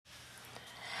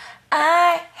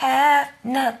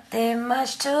nothing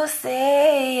much to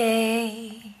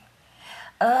say.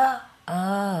 Oh.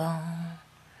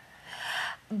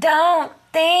 Don't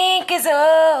think it's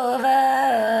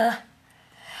over.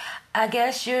 I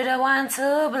guess you're the one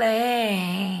to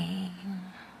blame.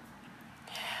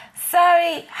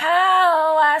 Sorry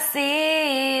how I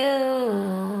see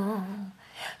you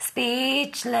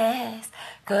speechless,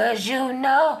 'cause you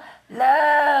know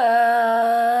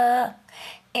love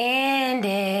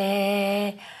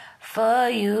ended for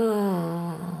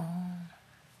you.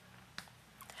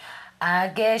 I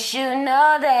guess you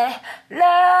know that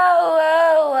love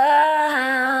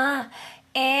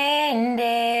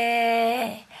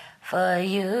ended for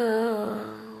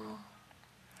you.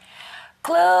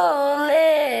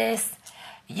 Clueless,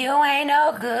 you ain't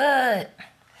no good.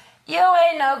 You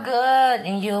ain't no good,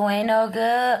 and you ain't no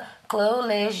good.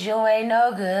 Clueless, you ain't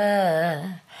no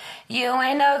good. You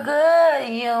ain't no good,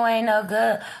 you ain't no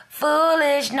good.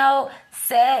 Foolish, no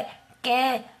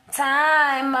second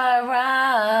time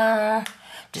around.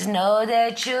 Just know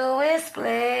that you is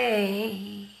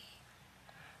played.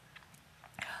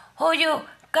 Who you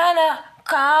gonna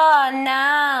call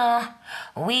now?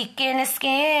 Weak in the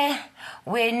skin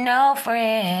with no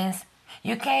friends.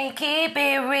 You can't keep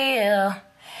it real.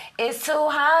 It's too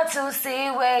hard to see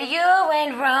where you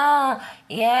went wrong.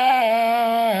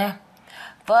 Yeah.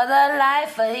 For the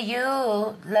life of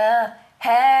you, love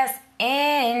has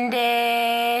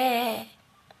ended.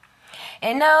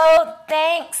 And no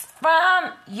thanks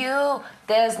from you.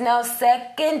 There's no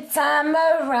second time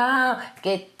around.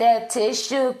 Get that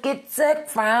tissue, get to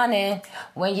frowning.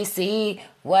 When you see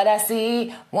what I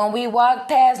see, when we walk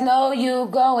past, know you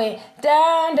going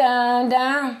down, down,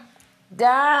 down,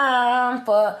 down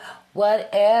for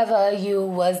whatever you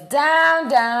was down,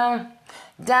 down,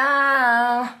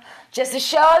 down. Just to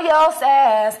show your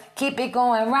ass, keep it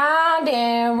going round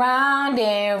and round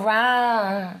and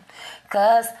round.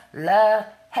 'Cause love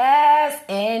has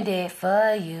ended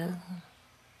for you.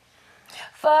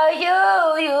 For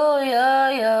you.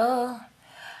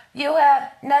 You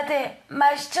have nothing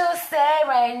much to say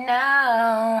right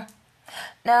now.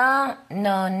 No.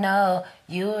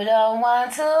 You don't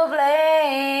want to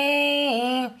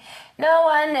blame no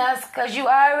one else, 'cause you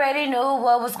already knew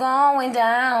what was going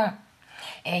down.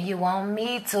 And you want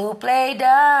me to play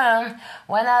dumb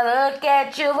when I look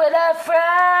at you with a frown.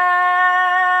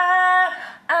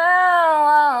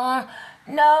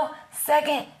 No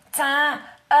second time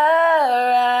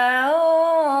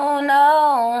around,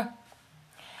 no.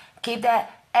 Keep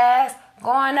that ass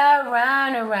going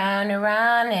around and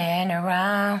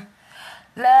around.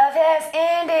 Love has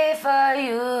ended for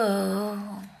you.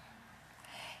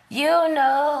 You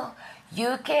know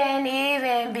you can't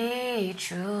even be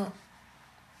true.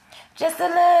 Just a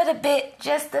little bit,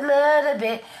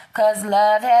 'cause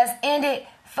love has ended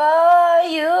for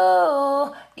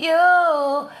you.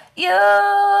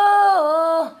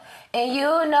 And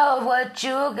you know what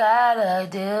you gotta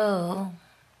do.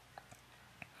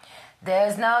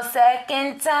 There's no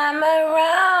second time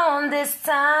around this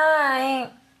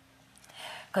time,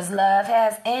 'cause love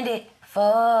has ended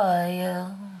for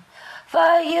you.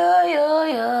 For you.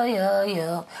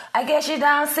 I guess you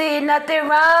don't see nothing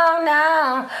wrong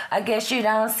now. I guess you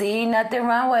don't see nothing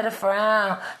wrong with a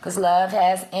frown, 'cause love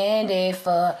has ended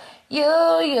for you.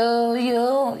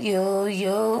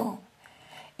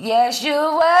 Yes, you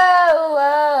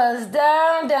was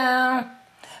down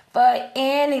for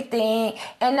anything,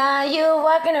 and now you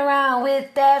walking around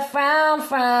with that frown.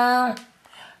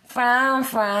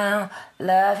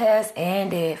 Love has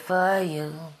ended for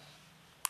you.